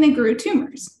 and they grew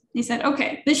tumors. They said,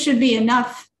 okay, this should be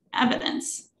enough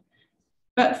evidence.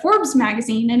 But Forbes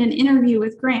magazine, in an interview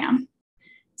with Graham,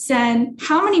 said,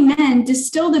 how many men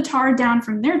distill the tar down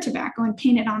from their tobacco and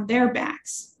paint it on their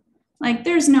backs? Like,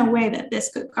 there's no way that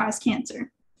this could cause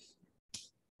cancer.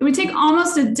 It would take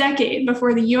almost a decade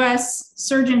before the US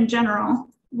Surgeon General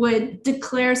would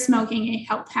declare smoking a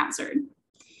health hazard.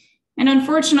 And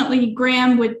unfortunately,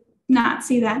 Graham would not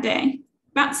see that day.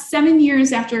 About 7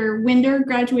 years after Winder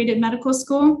graduated medical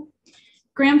school,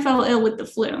 Graham fell ill with the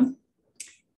flu.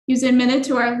 He was admitted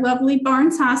to our lovely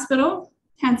Barnes Hospital,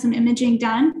 had some imaging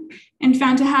done, and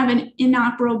found to have an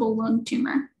inoperable lung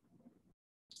tumor.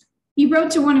 He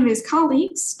wrote to one of his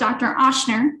colleagues, Dr.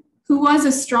 Ochsner, who was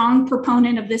a strong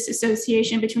proponent of this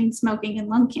association between smoking and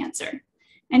lung cancer,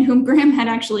 and whom Graham had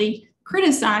actually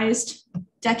criticized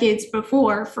decades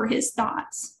before for his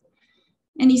thoughts.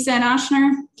 And he said,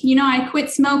 Ochsner, you know, I quit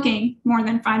smoking more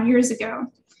than 5 years ago,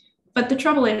 but the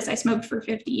trouble is I smoked for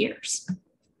 50 years.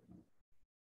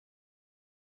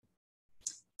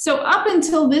 So up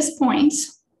until this point,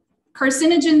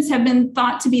 carcinogens have been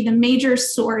thought to be the major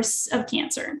source of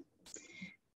cancer.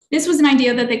 This was an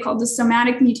idea that they called the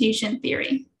somatic mutation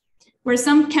theory, where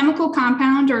some chemical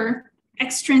compound or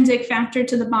extrinsic factor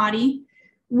to the body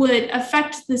would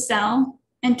affect the cell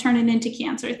and turn it into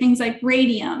cancer, things like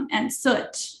radium and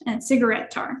soot and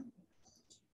cigarette tar.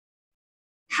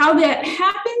 How that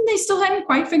happened, they still hadn't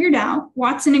quite figured out.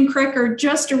 Watson and Crick are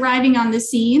just arriving on the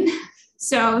scene,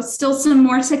 so still some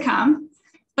more to come,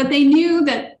 but they knew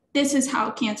that this is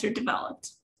how cancer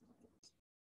developed.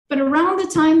 But around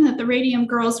the time that the radium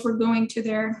girls were going to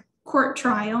their court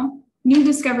trial, new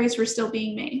discoveries were still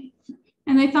being made.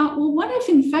 And they thought, well, what if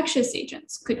infectious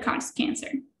agents could cause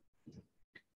cancer?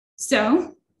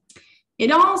 So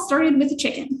it all started with a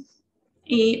chicken,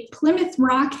 a Plymouth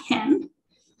Rock hen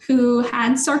who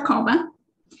had sarcoma,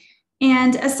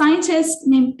 and a scientist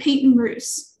named Peyton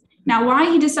Roos. Now, why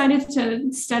he decided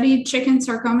to study chicken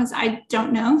sarcomas, I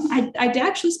don't know. I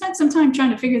actually spent some time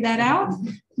trying to figure that out,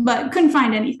 but couldn't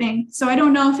find anything. So I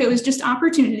don't know if it was just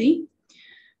opportunity.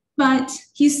 But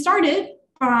he started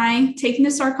by taking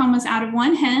the sarcomas out of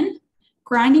one hen,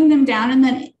 grinding them down, and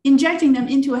then injecting them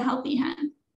into a healthy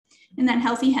hen. And that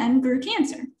healthy hen grew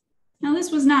cancer. Now,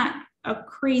 this was not a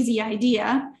crazy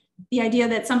idea. The idea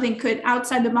that something could,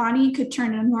 outside the body, could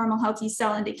turn a normal healthy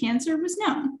cell into cancer was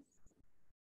known.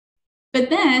 But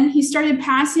then he started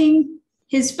passing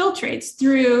his filtrates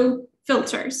through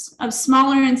filters of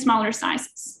smaller and smaller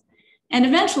sizes, and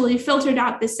eventually filtered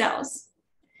out the cells.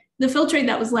 The filtrate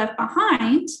that was left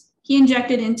behind, he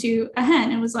injected into a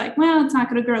hen and was like, well, it's not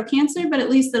going to grow cancer, but at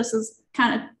least this is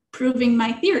kind of proving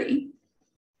my theory.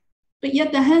 But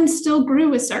yet the hen still grew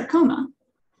with sarcoma.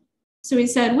 So he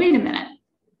said, wait a minute,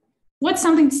 what's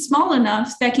something small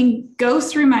enough that can go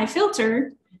through my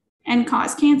filter and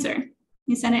cause cancer?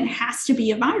 He said it has to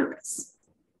be a virus.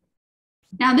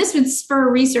 Now, this would spur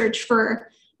research for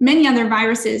many other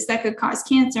viruses that could cause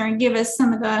cancer and give us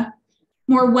some of the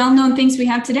more well-known things we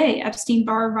have today,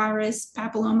 Epstein-Barr virus,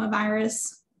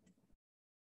 papillomavirus,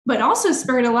 but also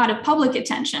spurred a lot of public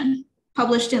attention.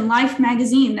 Published in Life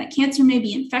magazine that cancer may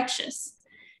be infectious,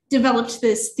 developed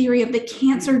this theory of the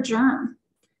cancer germ.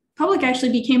 Public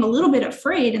actually became a little bit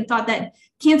afraid and thought that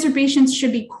cancer patients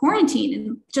should be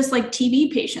quarantined, just like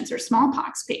TB patients or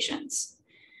smallpox patients.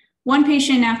 One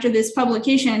patient after this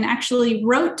publication actually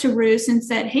wrote to Roos and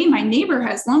said, hey, my neighbor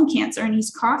has lung cancer and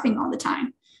he's coughing all the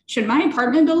time. Should my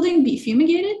apartment building be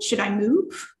fumigated? Should I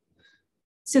move?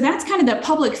 So that's kind of the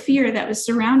public fear that was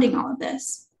surrounding all of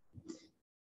this.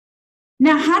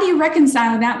 Now, how do you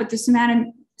reconcile that with the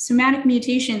somatic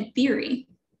mutation theory?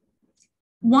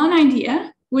 One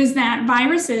idea was that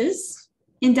viruses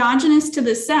endogenous to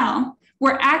the cell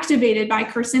were activated by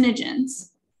carcinogens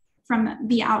from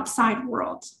the outside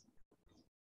world.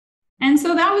 And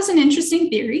so that was an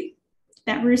interesting theory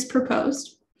that Roos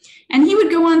proposed. And he would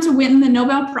go on to win the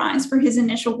Nobel Prize for his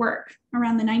initial work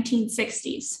around the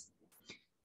 1960s.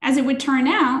 As it would turn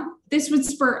out, this would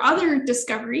spur other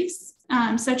discoveries,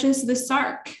 such as the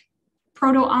SARC,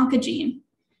 proto-oncogene,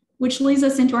 which leads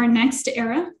us into our next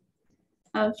era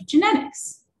of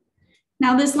genetics.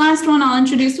 Now, this last one I'll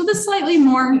introduce with a slightly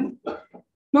more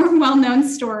well-known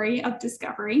story of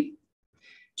discovery.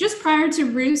 Just prior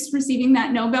to Roos receiving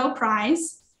that Nobel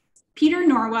Prize, Peter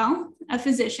Norwell, a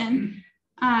physician,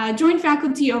 joined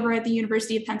faculty over at the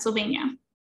University of Pennsylvania.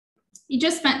 He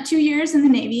just spent 2 years in the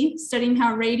Navy studying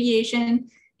how radiation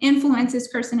influences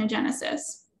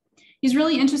carcinogenesis. He's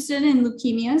really interested in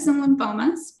leukemias and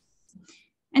lymphomas.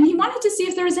 And he wanted to see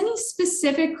if there was any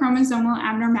specific chromosomal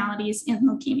abnormalities in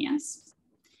leukemias.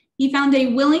 He found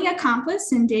a willing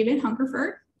accomplice in David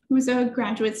Hungerford, who was a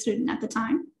graduate student at the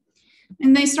time.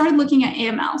 And they started looking at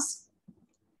AMLs.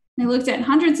 They looked at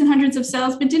hundreds and hundreds of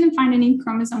cells, but didn't find any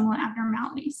chromosomal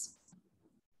abnormalities.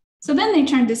 So then they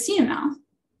turned to CML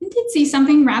and did see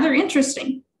something rather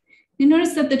interesting. They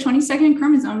noticed that the 22nd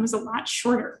chromosome was a lot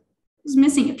shorter. It was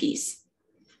missing a piece.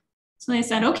 So they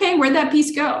said, okay, where'd that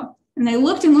piece go? And they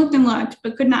looked and looked and looked,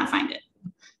 but could not find it.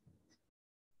 It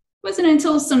wasn't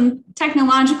until some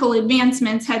technological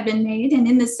advancements had been made, and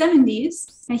in the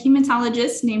 70s, a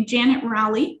hematologist named Janet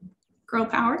Rowley, girl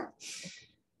power,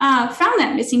 found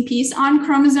that missing piece on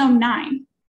chromosome 9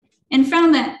 and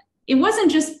found that it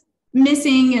wasn't just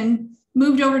missing and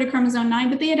moved over to chromosome 9,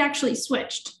 but they had actually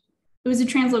switched. It was a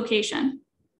translocation.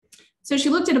 So she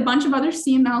looked at a bunch of other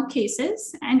CML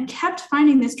cases and kept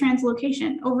finding this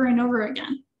translocation over and over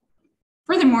again.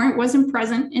 Furthermore, it wasn't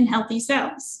present in healthy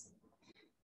cells.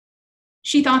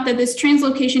 She thought that this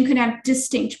translocation could have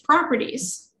distinct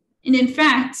properties, and in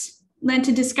fact, led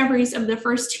to discoveries of the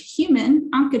first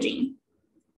human oncogene,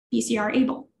 BCR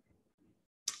ABL.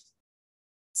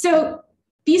 So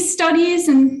these studies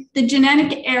and the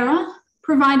genetic era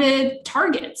provided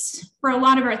targets for a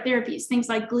lot of our therapies, things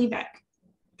like Gleevec,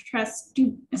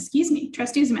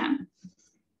 trastuzumab,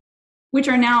 which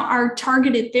are now our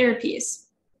targeted therapies.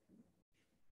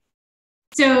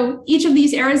 So each of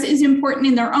these eras is important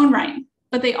in their own right,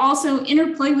 but they also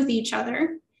interplay with each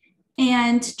other,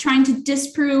 and trying to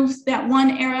disprove that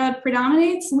one era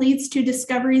predominates leads to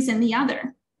discoveries in the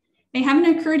other. They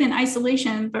haven't occurred in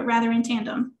isolation, but rather in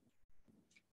tandem.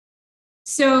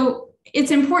 So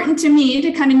it's important to me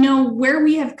to kind of know where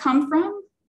we have come from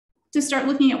to start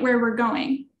looking at where we're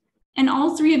going. And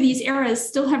all three of these eras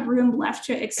still have room left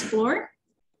to explore.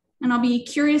 And I'll be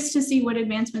curious to see what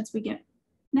advancements we get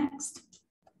next.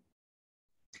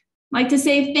 I'd like to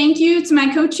say thank you to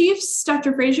my co-chiefs,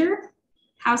 Dr. Fraser,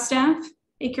 house staff,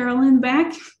 hey Carol in the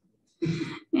back,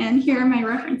 and here are my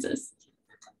references.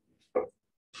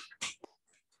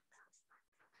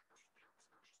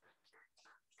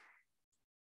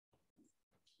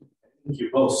 Thank you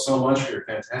both so much for your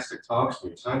fantastic talks and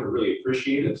your time. I really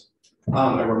appreciate it.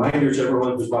 A reminder to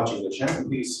everyone who's watching the chat,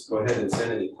 please go ahead and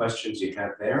send any questions you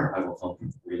have there. I will help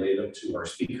relay them to our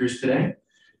speakers today.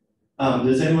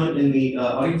 Does anyone in the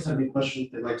audience have any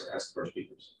questions they'd like to ask our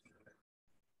speakers?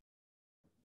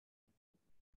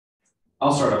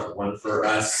 I'll start off with one for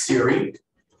Siri.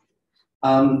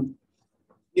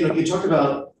 You talked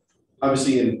about,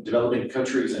 obviously, in developing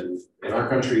countries and in our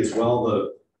country as well,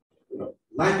 the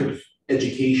lack of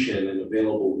education and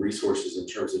available resources in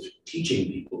terms of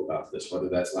teaching people about this, whether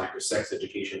that's lack of sex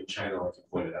education in China, like you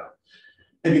pointed out.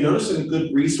 Have you noticed any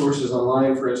good resources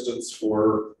online, for instance,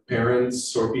 for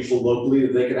parents or people locally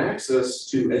that they can access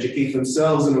to educate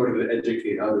themselves in order to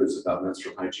educate others about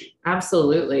menstrual hygiene?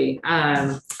 Absolutely.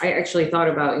 I actually thought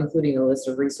about including a list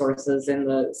of resources in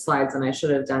the slides, and I should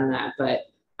have done that, but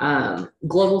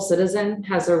Global Citizen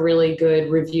has a really good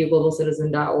review,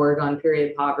 globalcitizen.org, on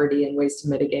period poverty and ways to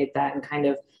mitigate that, and kind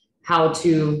of how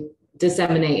to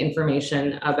disseminate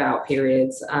information about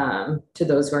periods to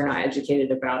those who are not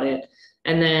educated about it.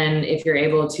 And then if you're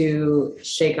able to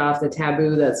shake off the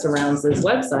taboo that surrounds this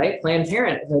website, Planned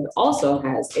Parenthood also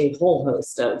has a whole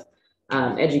host of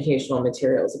educational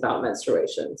materials about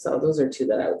menstruation. So those are two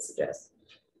that I would suggest.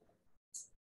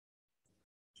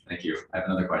 Thank you. I have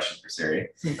another question for Siri.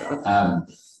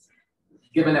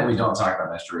 Given that we don't talk about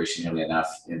menstruation nearly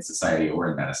enough in society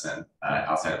or in medicine,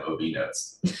 outside of OB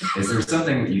notes, is there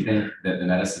something that you think that the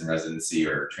medicine residency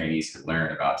or trainees could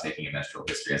learn about taking a menstrual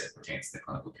history as it pertains to the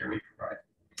clinical care we provide?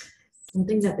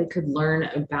 Something that they could learn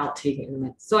about taking a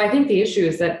menstrual. So I think the issue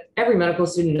is that every medical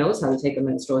student knows how to take a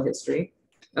menstrual history.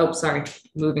 Oh, sorry,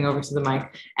 moving over to the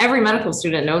mic. Every medical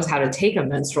student knows how to take a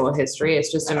menstrual history.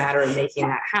 It's just a matter of making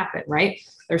that happen, right?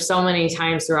 There's so many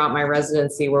times throughout my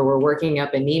residency where we're working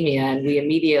up anemia and we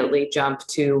immediately jump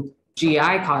to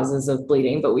GI causes of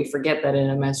bleeding, but we forget that in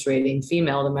a menstruating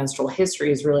female, the menstrual history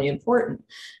is really important.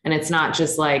 And it's not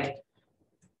just like,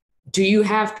 do you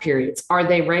have periods? Are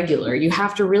they regular? You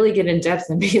have to really get in depth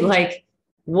and be like,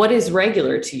 what is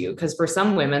regular to you? Because for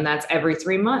some women, that's every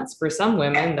 3 months. For some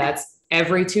women, that's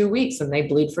every 2 weeks and they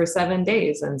bleed for 7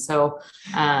 days. And so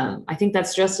I think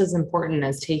that's just as important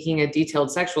as taking a detailed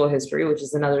sexual history, which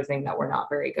is another thing that we're not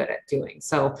very good at doing.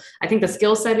 So I think the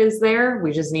skill set is there.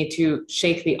 We just need to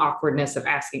shake the awkwardness of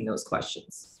asking those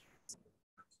questions.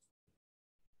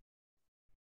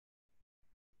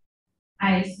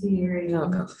 I see your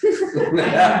Okay.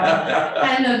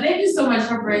 And thank you so much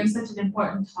for bringing such an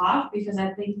important talk, because I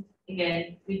think,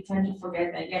 again, we tend to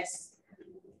forget that, yes,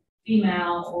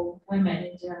 female or women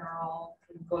in general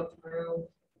can go through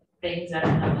things that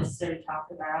are not necessarily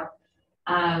talked about.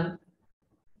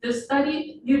 the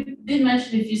study, you did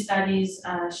mention a few studies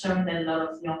showing that a lot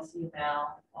of young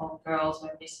female or girls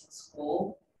were missing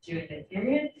school during that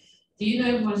period. Do you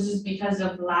know if it was just because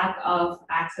of lack of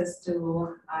access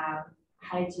to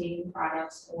hygiene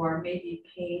products or maybe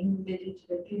pain related to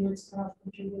the periods that have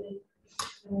contributed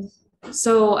to this?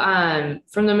 So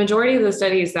from the majority of the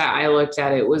studies that I looked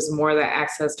at, it was more the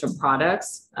access to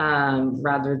products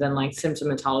rather than like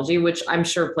symptomatology, which I'm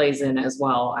sure plays in as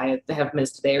well. I have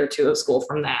missed a day or two of school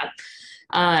from that.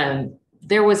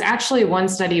 There was actually one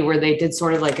study where they did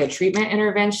sort of like a treatment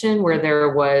intervention where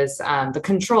there was the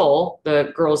control,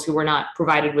 the girls who were not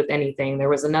provided with anything. There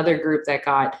was another group that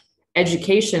got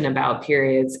education about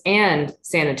periods and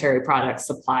sanitary products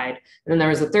supplied. And then there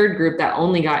was a third group that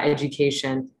only got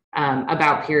education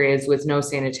about periods with no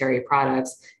sanitary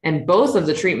products. And both of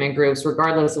the treatment groups,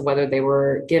 regardless of whether they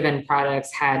were given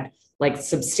products, had like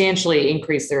substantially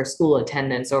increased their school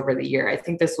attendance over the year. I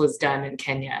think this was done in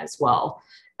Kenya as well.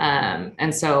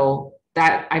 And so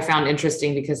that I found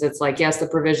interesting because it's like, yes, the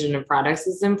provision of products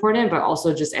is important, but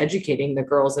also just educating the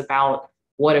girls about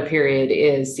what a period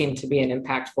is seemed to be an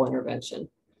impactful intervention.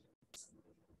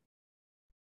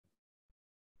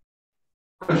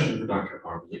 Question for Dr.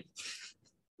 Auberle.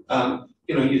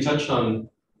 You touched on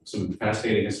some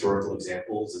fascinating historical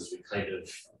examples as we kind of,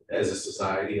 as a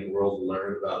society and world,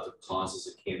 learn about the causes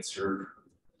of cancer,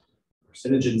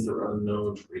 carcinogens that are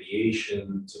unknown, to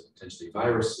radiation, to potentially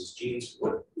viruses, genes.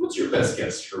 What's your best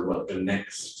guess for what the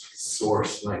next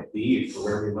source might be for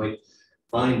where we might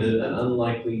find an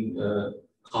unlikely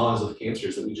cause of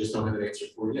cancers that we just don't have an answer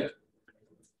for yet?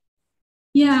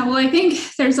 Yeah, well, I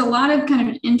think there's a lot of kind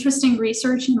of interesting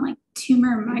research in like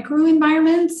tumor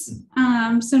microenvironments.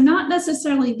 So not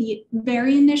necessarily the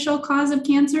very initial cause of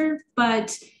cancer,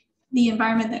 but the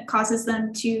environment that causes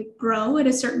them to grow at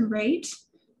a certain rate.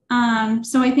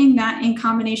 So I think that in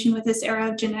combination with this era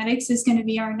of genetics is going to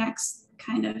be our next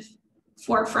kind of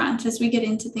forefront as we get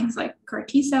into things like CAR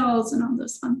T cells and all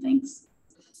those fun things.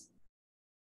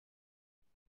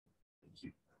 Thank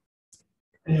you.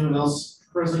 Anyone else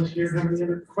present here have any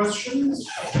other questions?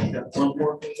 I've got one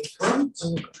more from the front.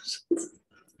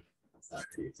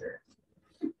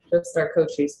 Just our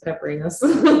co-chiefs peppering us.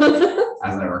 As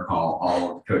I recall,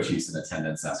 all co-chiefs in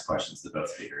attendance asked questions to both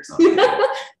speakers.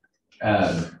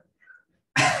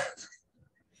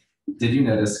 Did you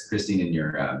notice, Christine, in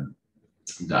your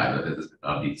dive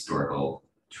of the historical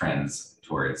trends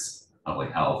towards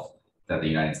public health, that the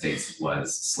United States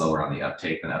was slower on the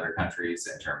uptake than other countries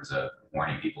in terms of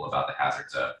warning people about the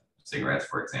hazards of cigarettes,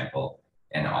 for example,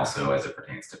 and also as it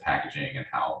pertains to packaging and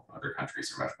how other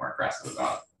countries are much more aggressive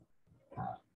about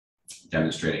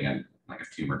demonstrating a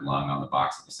tumored lung on the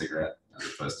box of a cigarette as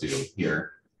opposed to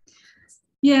here?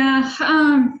 Yeah,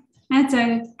 that's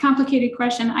a complicated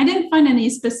question. I didn't find any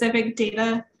specific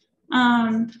data.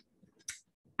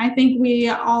 I think we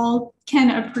all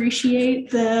can appreciate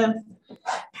the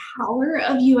power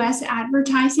of US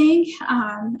advertising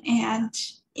and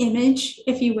image,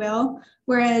 if you will.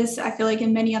 Whereas I feel like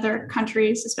in many other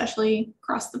countries, especially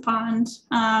across the pond,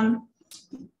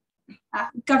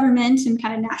 government and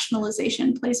kind of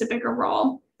nationalization plays a bigger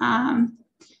role.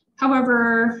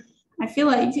 However, I feel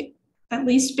like, at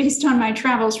least based on my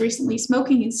travels recently,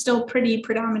 smoking is still pretty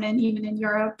predominant even in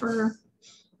Europe or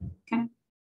kind of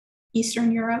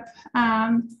Eastern Europe.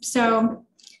 So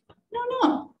I don't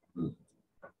know.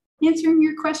 Answering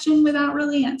your question without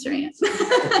really answering it.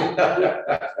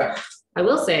 I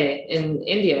will say in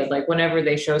India, like whenever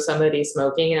they show somebody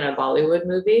smoking in a Bollywood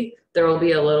movie, there will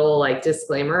be a little like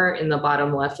disclaimer in the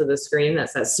bottom left of the screen that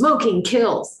says smoking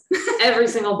kills. Every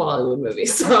single Bollywood movie.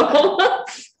 So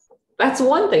that's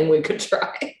one thing we could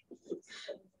try.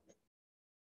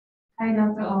 Hi,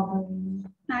 Dr. Auberle.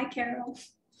 Hi, Carol.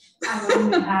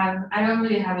 I don't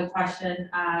really have a question,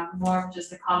 more of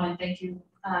just a comment. Thank you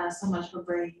so much for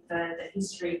bringing the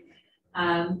history.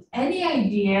 Any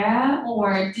idea,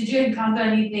 or did you encounter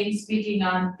anything speaking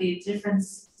on the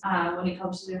difference when it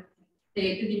comes to the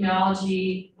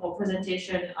epidemiology or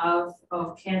presentation of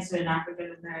cancer in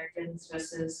African Americans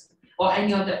versus, or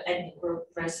any other ethnic group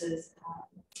versus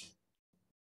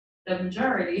the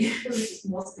majority, which is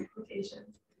mostly Caucasian?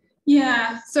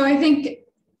 Yeah, so I think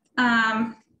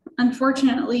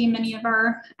unfortunately many of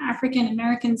our African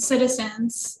American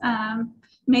citizens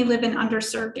may live in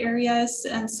underserved areas,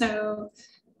 and so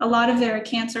a lot of their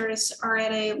cancers are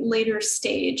at a later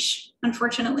stage,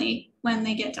 unfortunately, when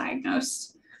they get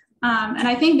diagnosed. And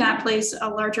I think that plays a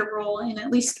larger role in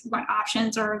at least what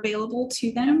options are available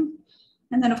to them.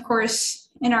 And then, of course,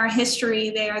 in our history,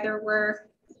 they either were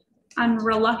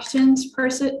unreluctant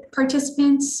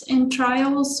participants in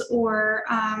trials or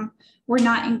were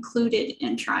not included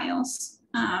in trials.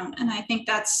 And I think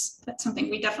that's something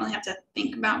we definitely have to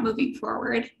think about moving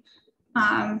forward.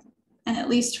 And at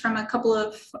least from a couple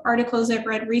of articles I've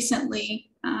read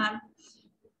recently,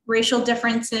 racial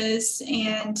differences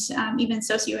and even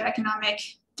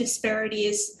socioeconomic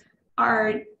disparities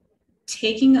are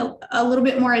taking a little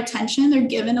bit more attention. They're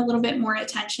given a little bit more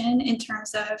attention in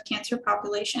terms of cancer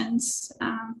populations.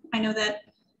 I know that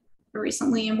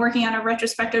recently I'm working on a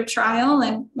retrospective trial,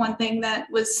 and one thing that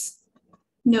was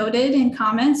noted in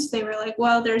comments, they were like,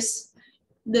 well, there's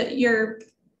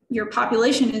your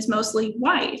population is mostly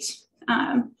white.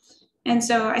 And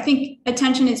so I think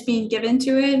attention is being given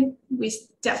to it. We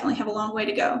definitely have a long way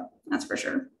to go, that's for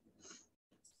sure.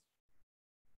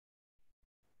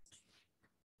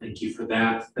 Thank you for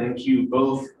that. Thank you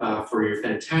both for your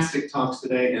fantastic talks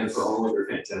today and for all of your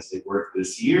fantastic work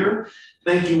this year.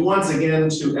 Thank you once again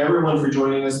to everyone for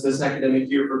joining us this academic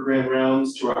year for Grand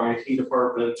Rounds, to our IT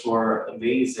department, to our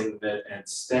amazing vet and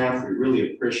staff. We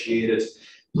really appreciate it.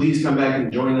 Please come back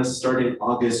and join us starting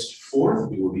August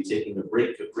 4th. We will be taking a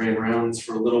break of Grand Rounds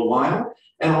for a little while.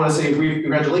 And I want to say a brief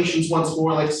congratulations once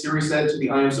more, like Siri said, to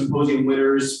the I Am Symposium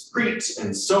winners, Preet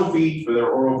and Sophie, for their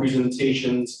oral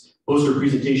presentations. Poster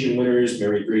presentation winners,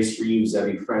 Mary Grace Reeves,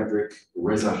 Abby Frederick,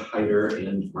 Reza Hyder,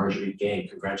 and Marjorie Gang.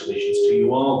 Congratulations to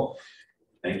you all.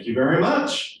 Thank you very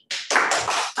much.